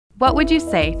What would you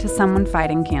say to someone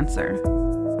fighting cancer?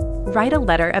 Write a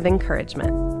letter of encouragement.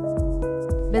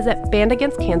 Visit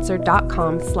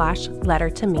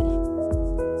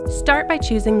bandagainstcancer.com/letter-to-me. Start by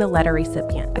choosing the letter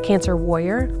recipient, a cancer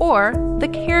warrior, or the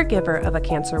caregiver of a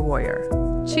cancer warrior.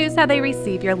 Choose how they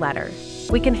receive your letter.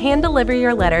 We can hand deliver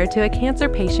your letter to a cancer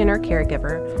patient or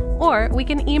caregiver, or we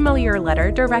can email your letter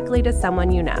directly to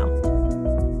someone you know.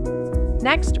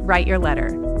 Next, write your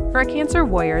letter. For our cancer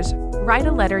warriors, write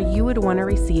a letter you would want to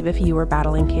receive if you were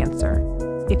battling cancer.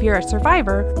 If you're a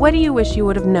survivor, what do you wish you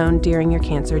would have known during your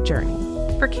cancer journey?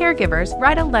 For caregivers,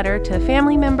 write a letter to a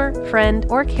family member, friend,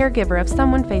 or caregiver of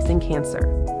someone facing cancer.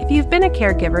 If you've been a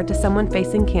caregiver to someone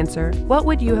facing cancer, what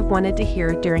would you have wanted to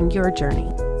hear during your journey?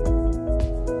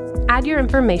 Add your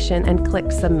information and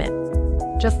click Submit.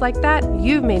 Just like that,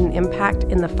 you've made an impact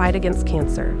in the fight against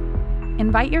cancer.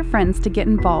 Invite your friends to get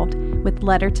involved with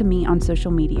Letter to Me on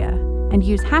social media and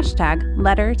use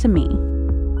 #LetterToMe.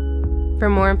 For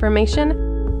more information,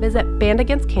 visit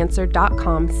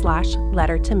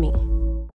bandagainstcancer.com/letter-to-me.